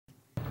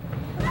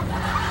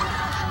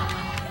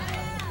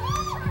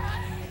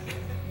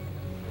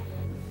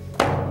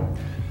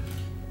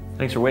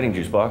Thanks for waiting,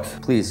 Juicebox.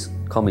 Please,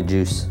 call me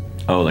Juice.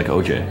 Oh, like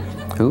OJ.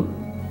 Who?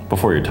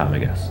 Before your time, I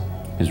guess.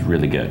 He's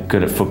really good.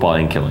 Good at football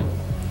and killing.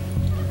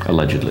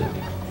 Allegedly.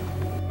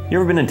 You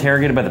ever been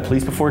interrogated by the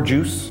police before,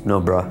 Juice?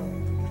 No, bruh.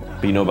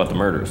 But you know about the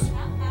murders.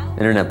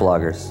 Internet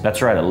bloggers.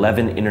 That's right,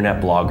 11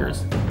 internet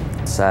bloggers.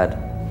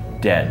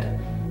 Sad. Dead.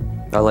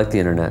 I like the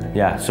internet.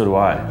 Yeah, so do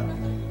I.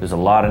 There's a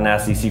lot of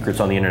nasty secrets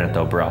on the internet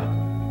though, bruh.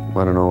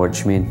 I don't know what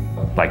you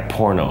mean. Like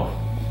porno.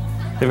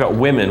 They've got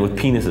women with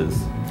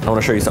penises. I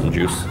wanna show you something,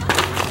 Juice.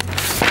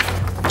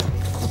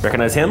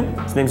 Recognize him?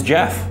 His name's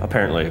Jeff,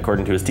 apparently,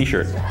 according to his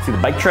t-shirt. See the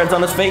bike treads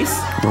on his face?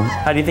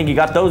 How do you think you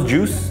got those,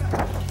 Juice?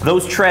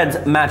 Those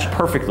treads match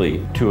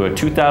perfectly to a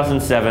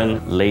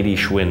 2007 Lady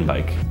Schwinn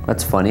bike.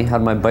 That's funny.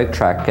 How'd my bike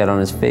track get on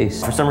his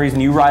face? For some reason,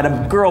 you ride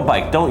a girl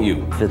bike, don't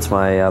you? Fits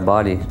my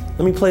body.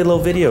 Let me play a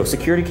little video.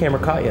 Security camera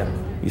caught you.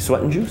 You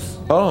sweating, Juice?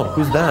 Oh,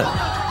 who's that?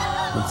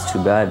 That's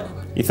too bad.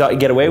 You thought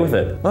you'd get away with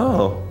it.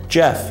 Oh,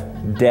 Jeff,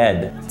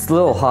 dead. It's a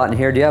little hot in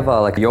here. Do you have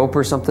like a Yope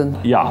or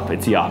something? Yop,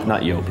 it's Yop,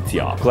 not Yope, it's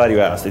Yop. Glad you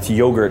asked. It's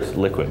yogurt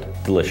liquid.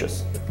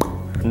 Delicious.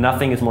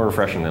 Nothing is more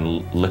refreshing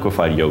than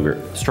liquefied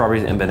yogurt.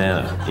 Strawberries and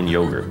banana in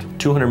yogurt.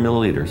 200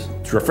 milliliters.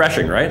 It's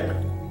refreshing, right?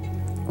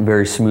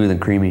 Very smooth and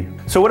creamy.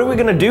 So what are we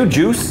gonna do,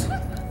 Juice?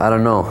 I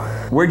don't know.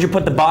 Where'd you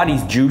put the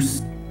bodies,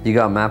 Juice? You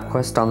got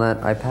MapQuest on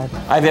that iPad?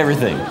 I have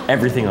everything.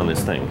 Everything on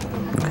this thing.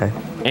 Okay.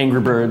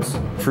 Angry Birds,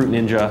 Fruit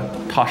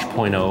Ninja,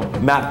 Tosh.0,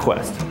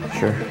 MapQuest.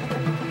 Sure.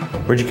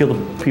 Where'd you kill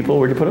the people?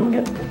 Where'd you put them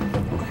again?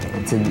 Okay,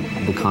 it's in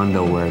the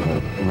condo where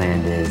the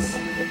land is.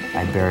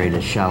 I buried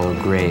a shallow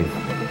grave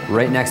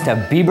right next to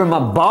Bieber my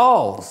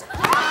balls.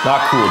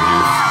 Not cool,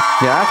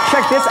 Juice. Yeah,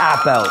 check this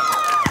app out.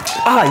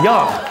 Ah,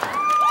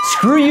 Yop.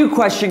 Screw you,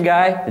 question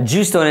guy.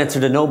 Juice don't answer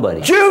to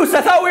nobody. Juice,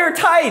 I thought we were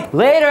tight.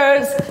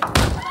 Laters.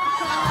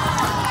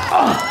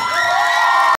 Oh.